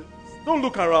bless you. Don't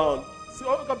look around. See,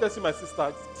 oh, God bless you, my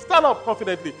sister. Stand up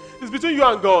confidently. It's between you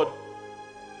and God.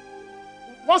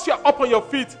 Once you are up on your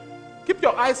feet, keep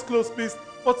your eyes closed, please.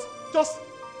 But just,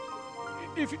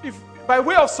 if by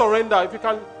way of surrender, if you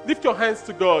can lift your hands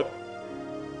to God.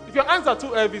 If your hands are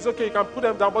too heavy, it's okay, you can put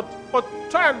them down. But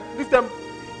try and lift them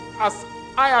as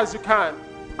high as you can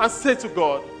and say to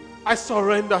God, I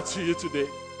surrender to you today.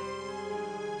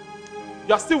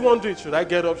 You are still wondering, should I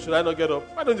get up? Should I not get up?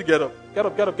 Why don't you get up? Get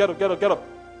up, get up, get up, get up, get up.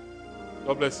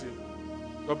 God bless you.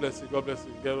 God bless you. God bless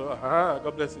you. Get up.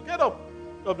 God bless you. Get up.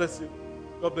 God bless you.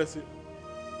 God bless you.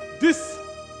 This,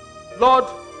 Lord,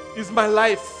 is my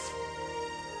life.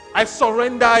 I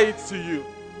surrender it to you.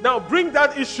 Now bring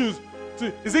that issues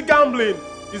to, is it gambling?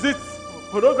 Is it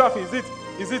pornography?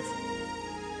 Is it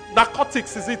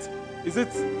narcotics? Is it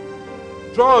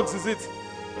drugs? Is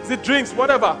it drinks?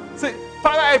 Whatever. Say,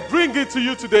 Father, I bring it to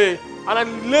you today and I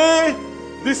lay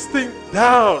this thing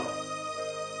down.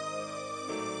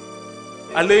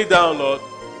 I lay down, Lord.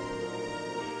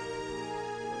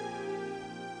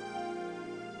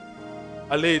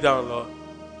 I lay down, Lord.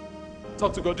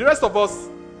 Talk to God. The rest of us,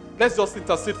 let's just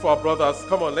intercede for our brothers.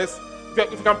 Come on, if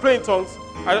you can pray in tongues,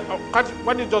 why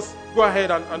don't you just go ahead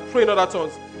and pray in other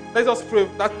tongues? Let's just pray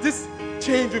that this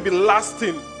change will be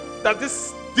lasting, that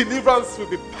this deliverance will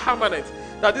be permanent,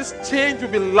 that this change will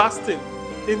be lasting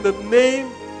in the name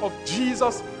of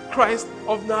Jesus Christ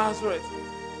of Nazareth.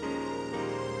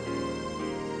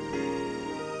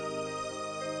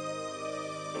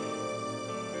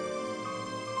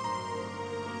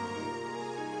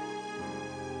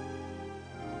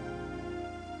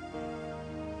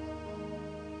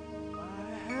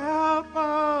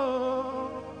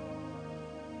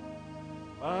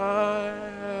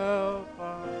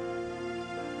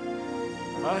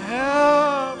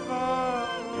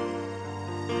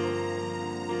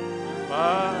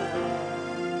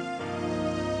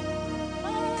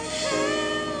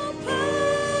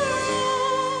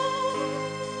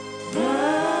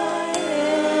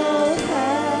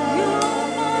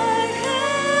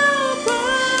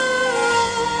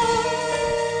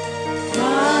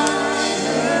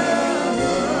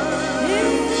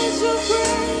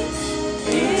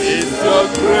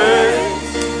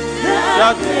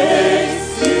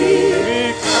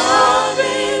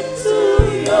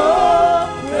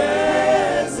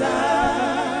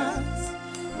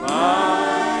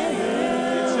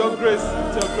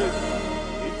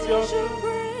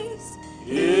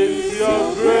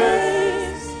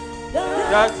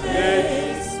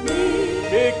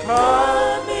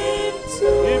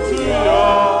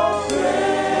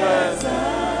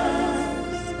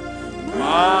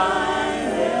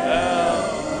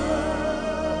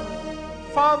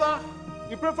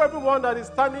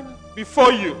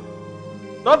 Before you,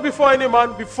 not before any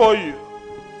man, before you.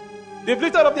 They've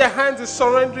lifted up their hands and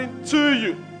surrendering to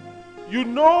you. You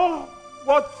know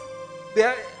what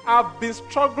they have been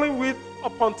struggling with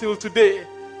up until today.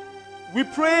 We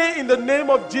pray in the name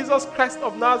of Jesus Christ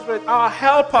of Nazareth, our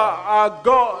helper, our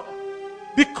God,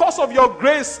 because of your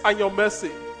grace and your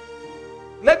mercy.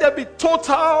 Let there be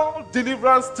total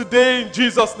deliverance today in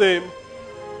Jesus' name.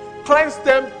 Cleanse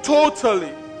them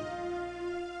totally.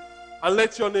 And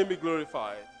let your name be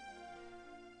glorified.